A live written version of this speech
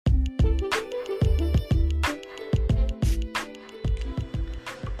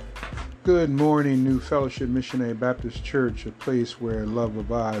Good morning, New Fellowship Missionary Baptist Church, a place where love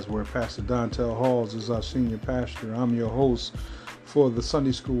abides, where Pastor Dontel Halls is our senior pastor. I'm your host for the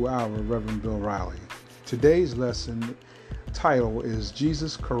Sunday School Hour, Reverend Bill Riley. Today's lesson title is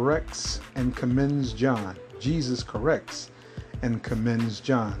Jesus Corrects and Commends John. Jesus corrects and commends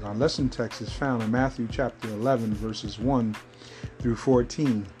John. Our lesson text is found in Matthew chapter 11, verses 1 through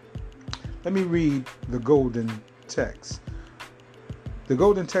 14. Let me read the golden text. The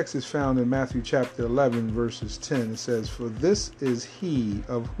golden text is found in Matthew chapter 11, verses 10. It says, "For this is he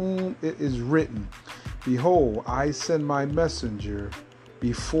of whom it is written, Behold, I send my messenger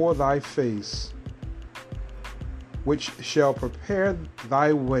before thy face, which shall prepare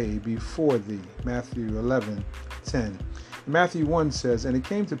thy way before thee." Matthew 11:10. Matthew 1 says, "And it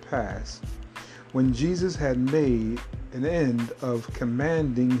came to pass, when Jesus had made an end of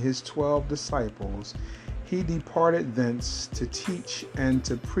commanding his 12 disciples, he departed thence to teach and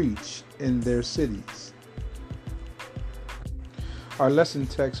to preach in their cities." Our lesson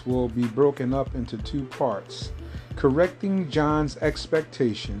text will be broken up into two parts: correcting John's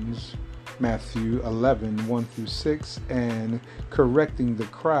expectations, Matthew 11, 1 through 6, and correcting the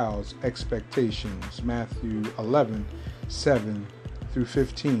crowd's expectations, Matthew 11, 7 through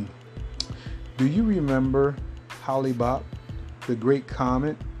 15. Do you remember Hale-Bopp, the great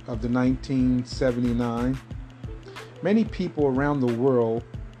comet of the 1979? Many people around the world,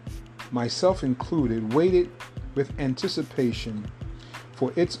 myself included, waited with anticipation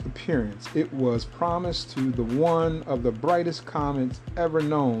for its appearance. It was promised to the one of the brightest comets ever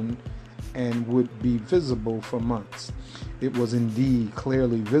known and would be visible for months. It was indeed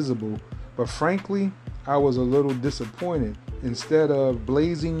clearly visible, but frankly, I was a little disappointed. Instead of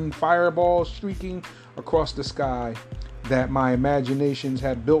blazing fireballs streaking across the sky that my imaginations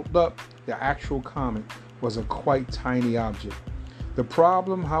had built up, the actual comet was a quite tiny object. The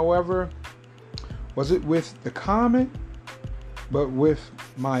problem, however, wasn't with the comet, but with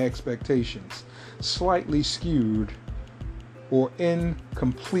my expectations. Slightly skewed or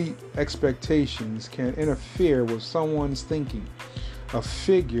incomplete expectations can interfere with someone's thinking. A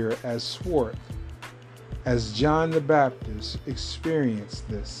figure as swart as John the Baptist experienced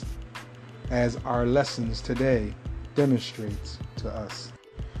this, as our lessons today demonstrates to us.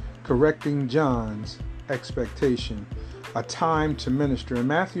 Correcting John's expectation, a time to minister. In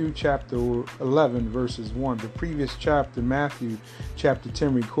Matthew chapter 11, verses 1, the previous chapter, Matthew chapter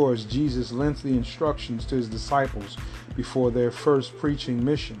 10, records Jesus' lengthy instructions to his disciples before their first preaching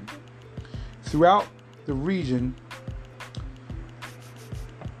mission. Throughout the region,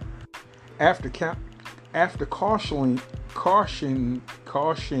 after cautioning,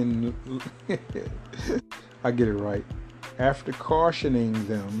 I get it right. After cautioning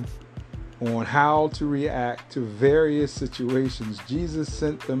them on how to react to various situations, Jesus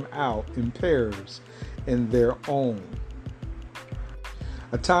sent them out in pairs in their own.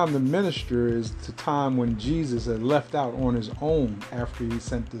 A time to minister is the time when Jesus had left out on his own after he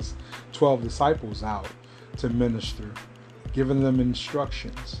sent his 12 disciples out to minister, giving them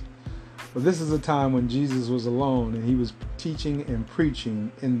instructions. But this is a time when Jesus was alone and he was teaching and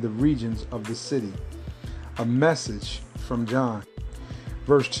preaching in the regions of the city. A message from John.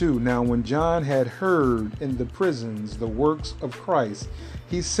 Verse 2, "Now when John had heard in the prisons the works of Christ,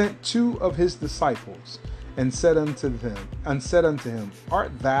 he sent 2 of his disciples and said unto him,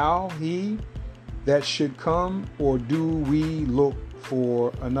 Art thou he that should come, or do we look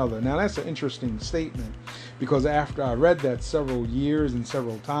for another?" Now that's an interesting statement, because after I read that several years and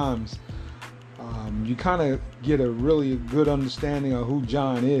several times, you kind of get a really good understanding of who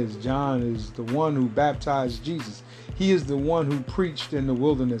John is. John is the one who baptized Jesus. He is the one who preached in the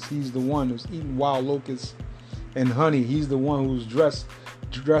wilderness. He's the one who's eating wild locusts and honey. He's the one who's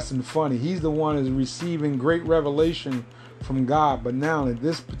dressing funny. He's the one who's receiving great revelation from God. But now at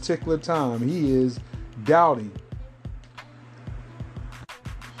this particular time, he is doubting.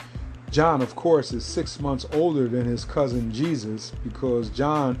 John, of course, is 6 months older than his cousin Jesus, because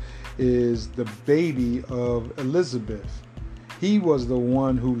John is the baby of Elizabeth. He was the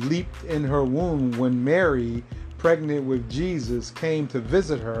one who leaped in her womb when Mary, pregnant with Jesus, came to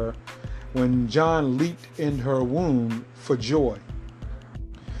visit her, when John leaped in her womb for joy.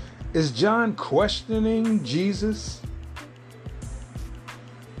 Is John questioning Jesus?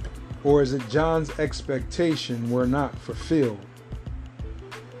 Or is it John's expectation were not fulfilled?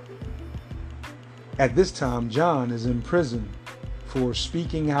 At this time, John is in prison for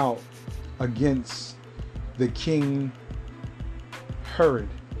speaking out against the King Herod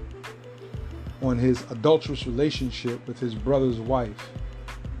on his adulterous relationship with his brother's wife.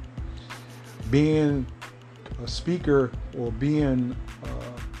 Being a speaker or being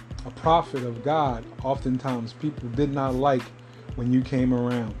a prophet of God, oftentimes people did not like when you came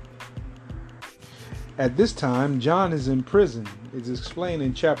around. At this time, John is in prison. It's explained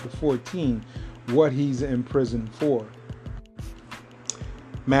in chapter 14 what he's in prison for.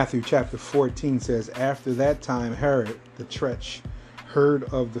 Matthew chapter 14 says, "After that time, Herod the Tetrarch heard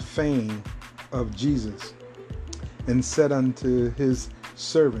of the fame of Jesus, and said unto his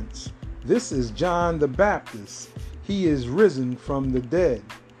servants, This is John the Baptist. He is risen from the dead,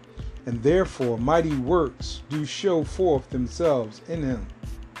 and therefore mighty works do show forth themselves in him.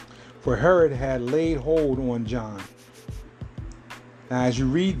 For Herod had laid hold on John." Now, as you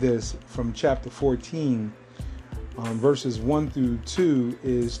read this from chapter 14, verses 1 through 2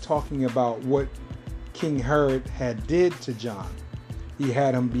 is talking about what King Herod had did to John. He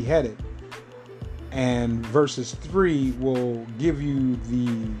had him beheaded. And verses 3 will give you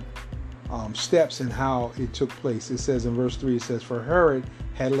the steps and how it took place. It says in verse 3, it says, "For Herod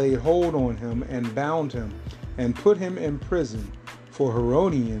had laid hold on him and bound him and put him in prison for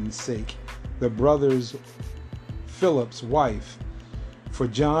Herodian's sake, the brother's Philip's wife. For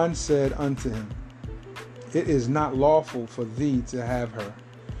John said unto him, It is not lawful for thee to have her.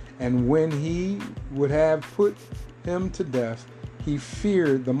 And when he would have put him to death, he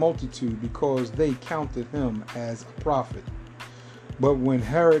feared the multitude, because they counted him as a prophet. But when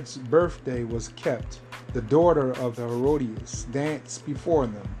Herod's birthday was kept, the daughter of the Herodias danced before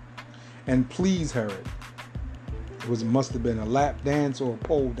them, and pleased Herod." Must have been a lap dance or a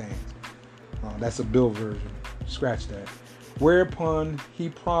pole dance. That's a Bill version. Scratch that. "Whereupon he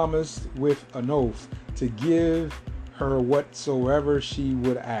promised with an oath to give her whatsoever she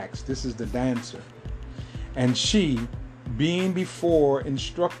would ask." This is the dancer. "And she, being before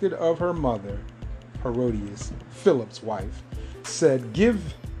instructed of her mother, Herodias, Philip's wife, said,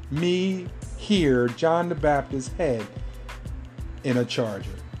 Give me here John the Baptist's head in a charger.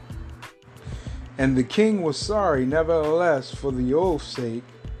 And the king was sorry, nevertheless, for the oath's sake,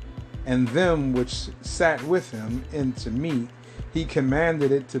 and them which sat with him into meat, he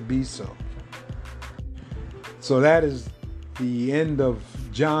commanded it to be so." So that is the end of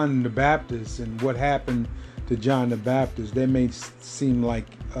John the Baptist and what happened to John the Baptist. That may seem like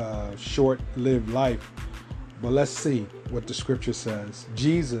a short-lived life, but let's see what the scripture says.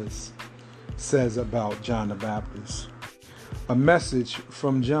 Jesus says about John the Baptist. A message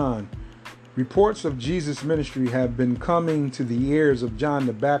from John. Reports of Jesus' ministry have been coming to the ears of John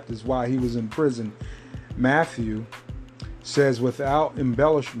the Baptist while he was in prison. Matthew says without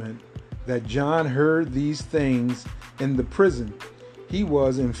embellishment that John heard these things in the prison. He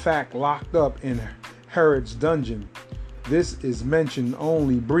was in fact locked up in Herod's dungeon. This is mentioned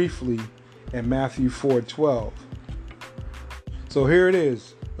only briefly in Matthew 4:12. So here it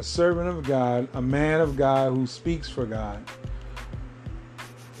is, a servant of God, a man of God who speaks for God,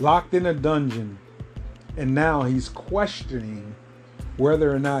 locked in a dungeon, and now he's questioning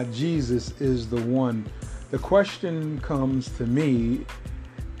whether or not Jesus is the one. The question comes to me,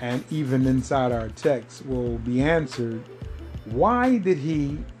 and even inside our text will be answered, why did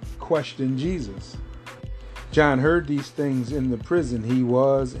he question Jesus? John heard these things in the prison. He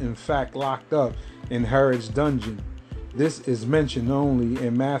was, in fact, locked up in Herod's dungeon. This is mentioned only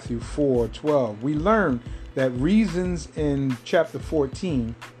in Matthew 4:12. We learn that reasons in chapter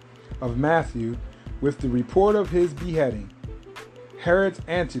 14 of Matthew with the report of his beheading. Herod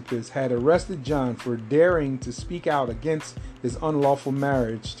Antipas had arrested John for daring to speak out against his unlawful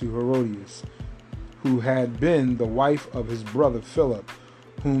marriage to Herodias, who had been the wife of his brother Philip,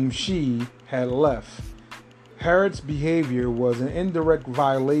 whom she had left. Herod's behavior was an indirect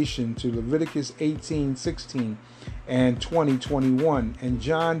violation to Leviticus 18:16 and 20:21, and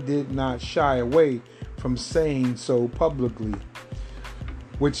John did not shy away from saying so publicly.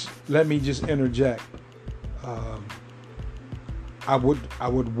 Which, let me just interject. I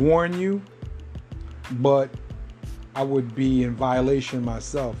would warn you, but I would be in violation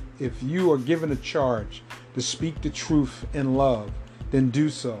myself. If you are given a charge to speak the truth in love, then do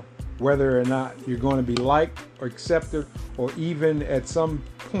so. Whether or not you're going to be liked or accepted, or even at some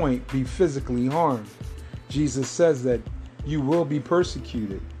point be physically harmed. Jesus says that you will be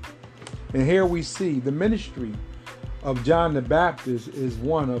persecuted. And here we see the ministry of John the Baptist is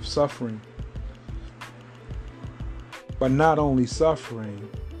one of suffering. But not only suffering,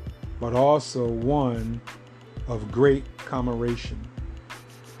 but also one of great commemoration.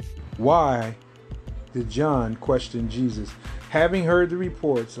 Why did John question Jesus? Having heard the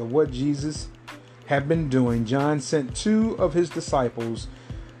reports of what Jesus had been doing, John sent 2 of his disciples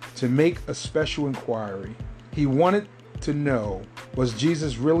to make a special inquiry. He wanted to know, was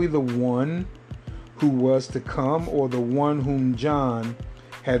Jesus really the one who was to come, or the one whom John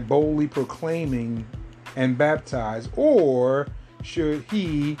had boldly proclaiming and baptized, or should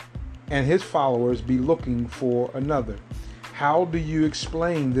he and his followers be looking for another? How do you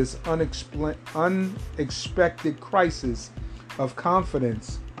explain this unexpected crisis of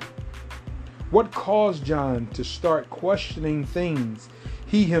confidence? What caused John to start questioning things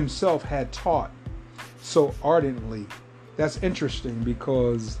he himself had taught so ardently? That's interesting,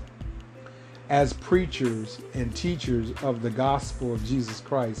 because as preachers and teachers of the gospel of Jesus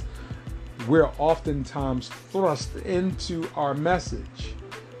Christ, we're oftentimes thrust into our message.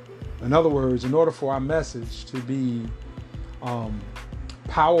 In other words, in order for our message to be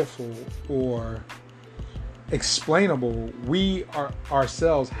powerful or explainable, we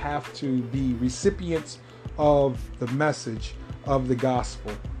ourselves have to be recipients of the message of the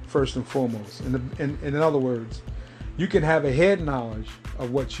gospel first and foremost. In other words, you can have a head knowledge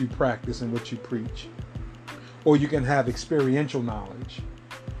of what you practice and what you preach, or you can have experiential knowledge.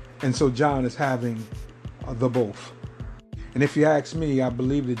 And so John is having the both. And if you ask me, I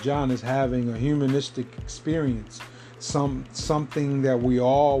believe that John is having a humanistic experience, something that we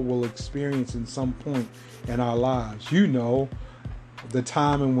all will experience in some point in our lives. You know, the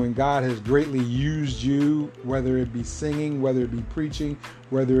time and when God has greatly used you, whether it be singing, whether it be preaching,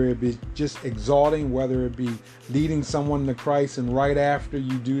 whether it be just exalting, whether it be leading someone to Christ, and right after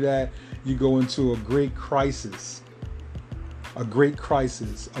you do that, you go into a great crisis of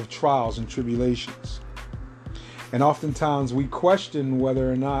trials and tribulations. And oftentimes we question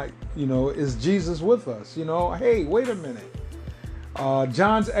whether or not, is Jesus with us? Hey, wait a minute.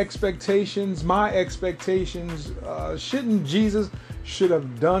 John's expectations, my expectations, shouldn't Jesus should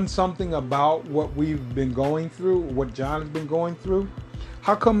have done something about what we've been going through, what John has been going through?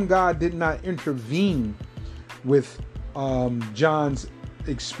 How come God did not intervene with John's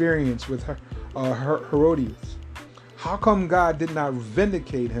experience with Herodias? How come God did not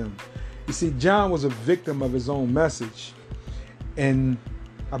vindicate him? You see, John was a victim of his own message. And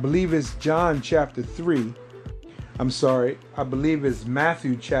I believe it's Matthew chapter 3.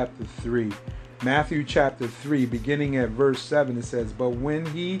 Matthew chapter 3, beginning at verse 7, it says, "But when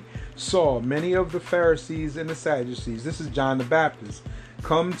he saw many of the Pharisees and the Sadducees," this is John the Baptist,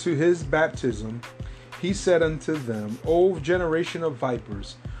 "come to his baptism, he said unto them, O generation of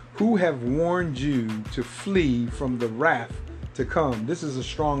vipers, who have warned you to flee from the wrath to come?" This is a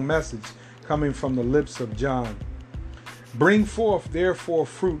strong message coming from the lips of John. "Bring forth therefore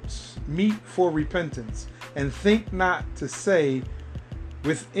fruits, meet for repentance, and think not to say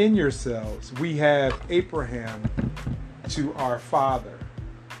within yourselves, we have Abraham to our father.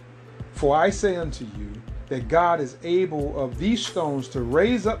 For I say unto you, that God is able of these stones to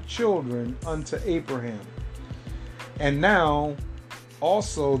raise up children unto Abraham. And now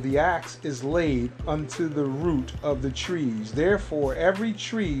also the axe is laid unto the root of the trees. Therefore every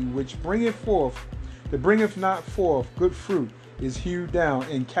tree which bringeth not forth good fruit is hewed down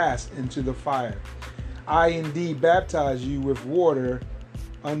and cast into the fire. I indeed baptize you with water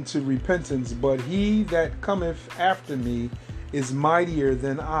unto repentance, but he that cometh after me is mightier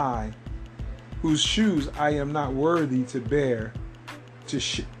than I, whose shoes I am not worthy to bear,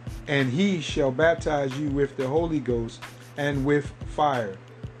 and he shall baptize you with the Holy Ghost and with fire,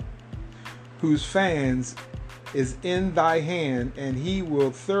 whose fans is in thy hand, and he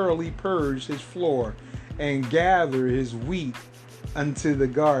will thoroughly purge his floor and gather his wheat unto the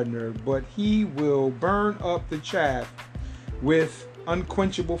gardener, but he will burn up the chaff with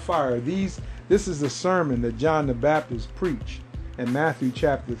unquenchable fire." This is the sermon that John the Baptist preached in Matthew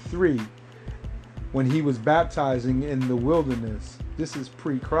chapter 3 when he was baptizing in the wilderness. This is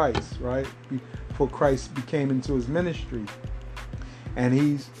pre-Christ, right? Before Christ became into his ministry. And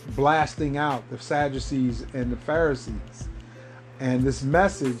he's blasting out the Sadducees and the Pharisees. And this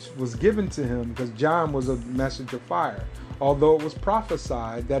message was given to him because John was a message of fire. Although it was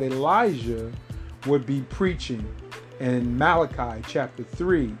prophesied that Elijah would be preaching in Malachi chapter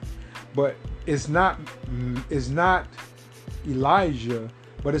 3. But it's not Elijah,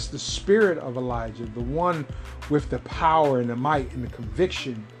 but it's the spirit of Elijah, the one with the power and the might and the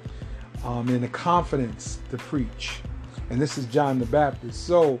conviction and the confidence to preach. And this is John the Baptist.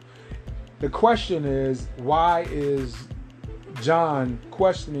 So the question is, why is John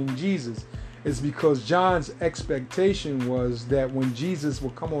questioning Jesus? It's because John's expectation was that when Jesus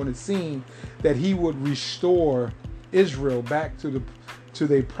would come on the scene, that he would restore Israel back to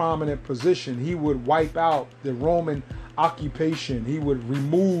their prominent position. He would wipe out the Roman occupation. He would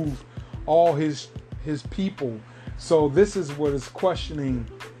remove all his people. So this is what is questioning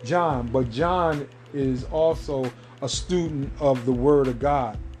John. But John is also a student of the Word of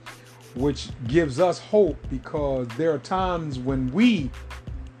God, which gives us hope, because there are times when we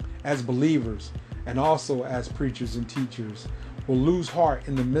as believers and also as preachers and teachers, will lose heart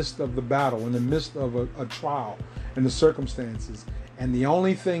in the midst of the battle, in the midst of a trial and the circumstances. And the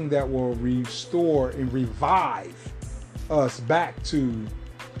only thing that will restore and revive us back to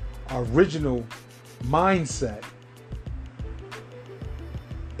our original mindset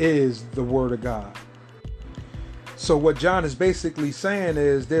is the Word of God. So what John is basically saying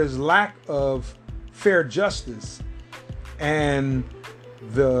is there's lack of fair justice, and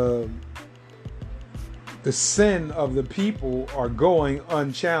the sin of the people are going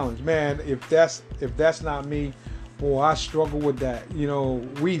unchallenged. Man, if that's not me, boy, I struggle with that. You know,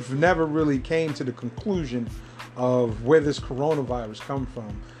 we've never really came to the conclusion of where this coronavirus come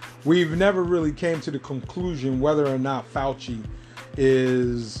from. We've never really came to the conclusion whether or not Fauci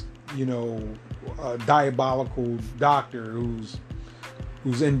is, you know, a diabolical doctor who's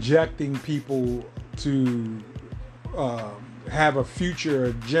injecting people to have a future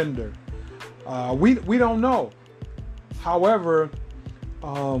agenda. We don't know. However,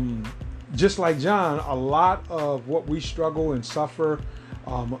 just like John, a lot of what we struggle and suffer,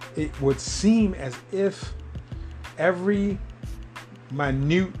 it would seem as if every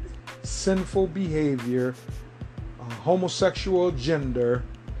minute sinful behavior, homosexual agenda,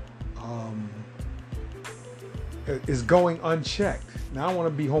 is going unchecked. Now, I don't want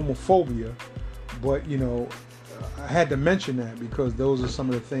to be homophobia, but you know, I had to mention that because those are some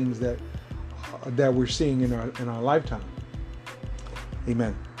of the things that we're seeing in our lifetime.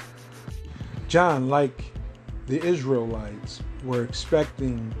 Amen. John, like the Israelites, were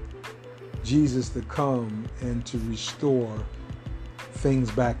expecting Jesus to come and to restore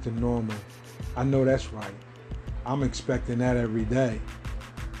things back to normal. I know that's right. I'm expecting that every day.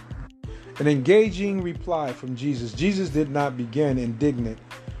 An engaging reply from Jesus. Jesus did not begin indignant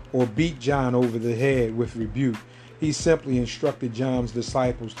or beat John over the head with rebuke. He simply instructed John's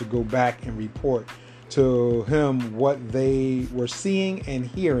disciples to go back and report to him what they were seeing and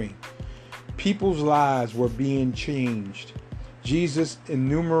hearing. People's lives were being changed. Jesus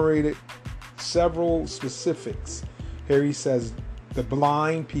enumerated several specifics. Here he says the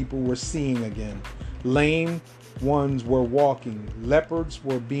blind people were seeing again. Lame ones were walking. Lepers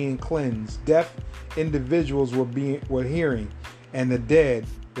were being cleansed. Deaf individuals were hearing. And the dead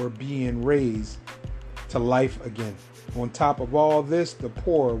were being raised to life again. On top of all this, the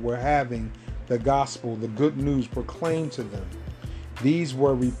poor were having the gospel, the good news proclaimed to them. These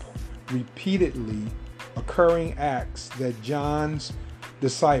were repeatedly occurring acts that John's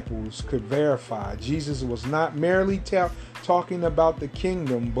disciples could verify. Jesus was not merely talking about the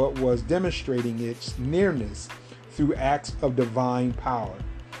kingdom, but was demonstrating its nearness through acts of divine power.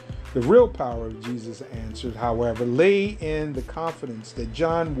 The real power of Jesus' answers, however, lay in the confidence that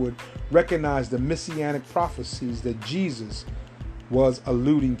John would recognize the messianic prophecies that Jesus was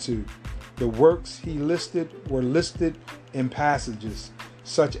alluding to. The works he listed were listed in passages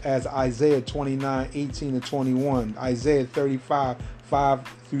such as Isaiah 29:18-21, Isaiah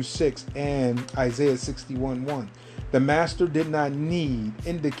 35:5-6, and Isaiah 61:1. The master did not need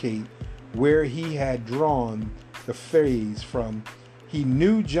indicate where he had drawn the phrase from. He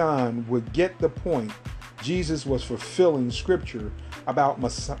knew John would get the point. Jesus was fulfilling scripture about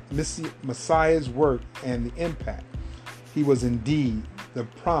Messiah's work and the impact. He was indeed the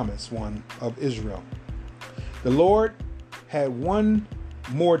promised one of Israel. The Lord had one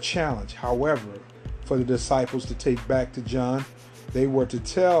more challenge, however, for the disciples to take back to John. They were to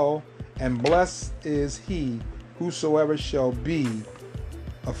tell, and blessed is he whosoever shall be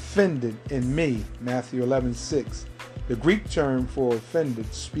offended in me, Matthew 11:6. The Greek term for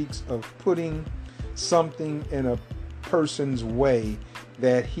offended speaks of putting something in a person's way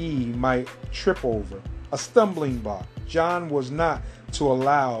that he might trip over, a stumbling block. John was not to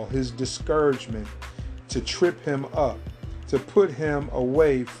allow his discouragement to trip him up, to put him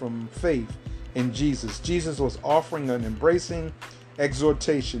away from faith in Jesus. Jesus was offering an embracing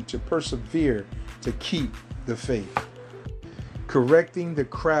exhortation to persevere, to keep the faith. Correcting the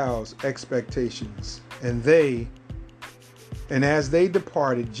crowd's expectations. And as they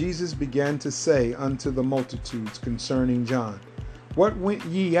departed, Jesus began to say unto the multitudes concerning John, what went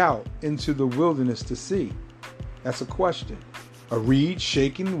ye out into the wilderness to see? That's a question. A reed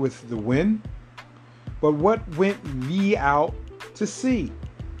shaken with the wind? But what went ye out to see?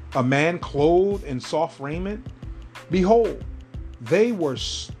 A man clothed in soft raiment? Behold, they wore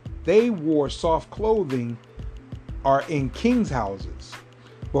soft clothing are in kings' houses.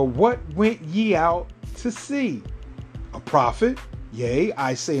 But what went ye out to see? A prophet? Yea,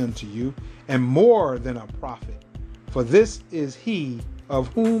 I say unto you, and more than a prophet. For this is he of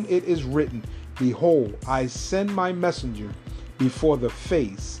whom it is written, behold, I send my messenger before the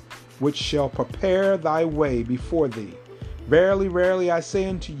face which shall prepare thy way before thee. Verily, verily, I say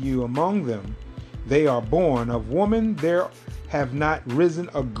unto you, among them they are born of woman, there have not risen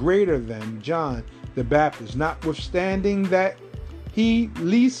a greater than John the Baptist, notwithstanding that he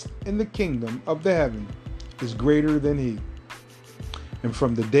least in the kingdom of the heaven is greater than he. And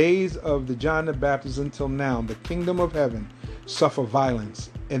from the days of the John the Baptist until now, the kingdom of heaven suffer violence,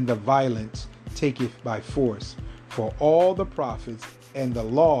 and the violence taketh by force. For all the prophets and the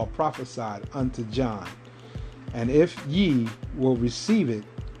law prophesied unto John. And if ye will receive it,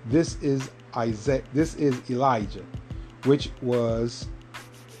 this is Elijah, which was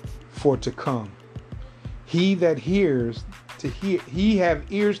for to come. He that hears to hear, he have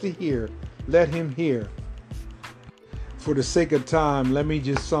ears to hear, let him hear. For the sake of time, let me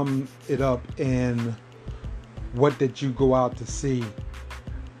just sum it up in what did you go out to see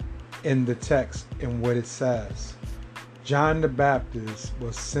in the text and what it says. John the Baptist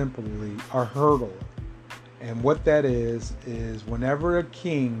was simply a hurdler. And what that is whenever a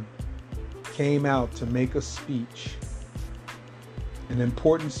king came out to make a speech, an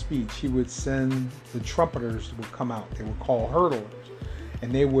important speech, he would send the trumpeters would come out. They were called hurdlers.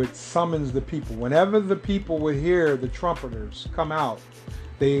 And they would summons the people. Whenever the people would hear the trumpeters come out,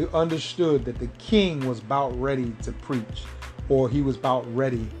 they understood that the king was about ready to preach, or he was about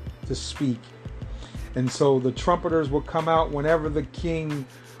ready to speak. And so the trumpeters would come out whenever the king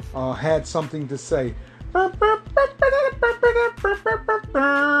had something to say. And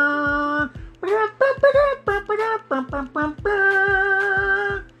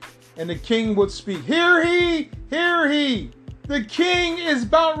the king would speak. Hear he, hear he. The king is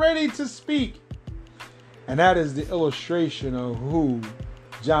about ready to speak. And that is the illustration of who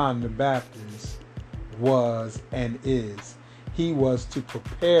John the Baptist was and is. He was to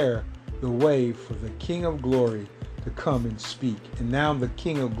prepare the way for the King of Glory to come and speak. And now the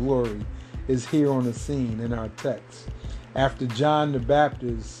King of Glory is here on the scene in our text. After John the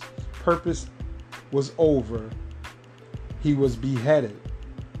Baptist's purpose was over, he was beheaded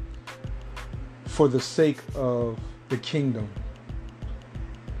for the sake of the kingdom.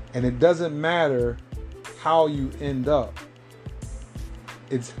 And it doesn't matter how you end up.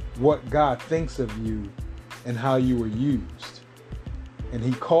 It's what God thinks of you and how you were used. And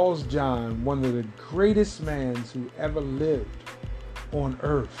he calls John one of the greatest men who ever lived on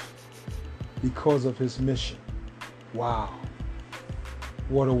earth because of his mission. Wow.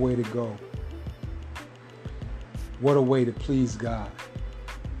 What a way to go. What a way to please God.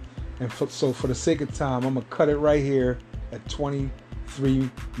 And so for the sake of time, I'm going to cut it right here at 23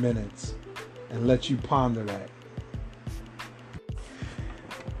 minutes and let you ponder that.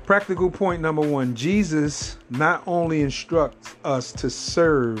 Practical point number 1. Jesus not only instructs us to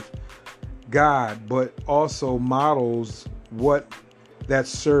serve God, but also models what that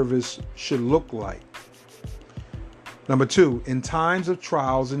service should look like. Number 2, in times of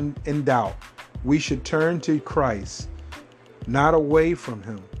trials and doubt, we should turn to Christ, not away from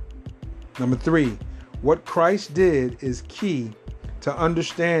him. Number 3, what Christ did is key to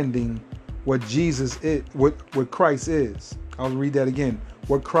understanding what Jesus is, what Christ is. I'll read that again.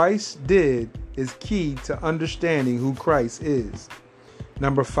 What Christ did is key to understanding who Christ is.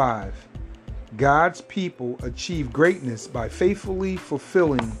 Number 5, God's people achieve greatness by faithfully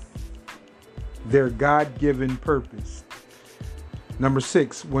fulfilling their God-given purpose. Number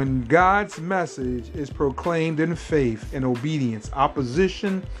 6, when God's message is proclaimed in faith and obedience,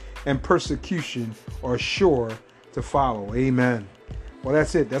 opposition and persecution are sure to follow. Amen. Well,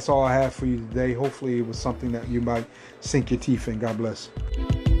 that's it. That's all I have for you today. Hopefully it was something that you might sink your teeth in. God bless.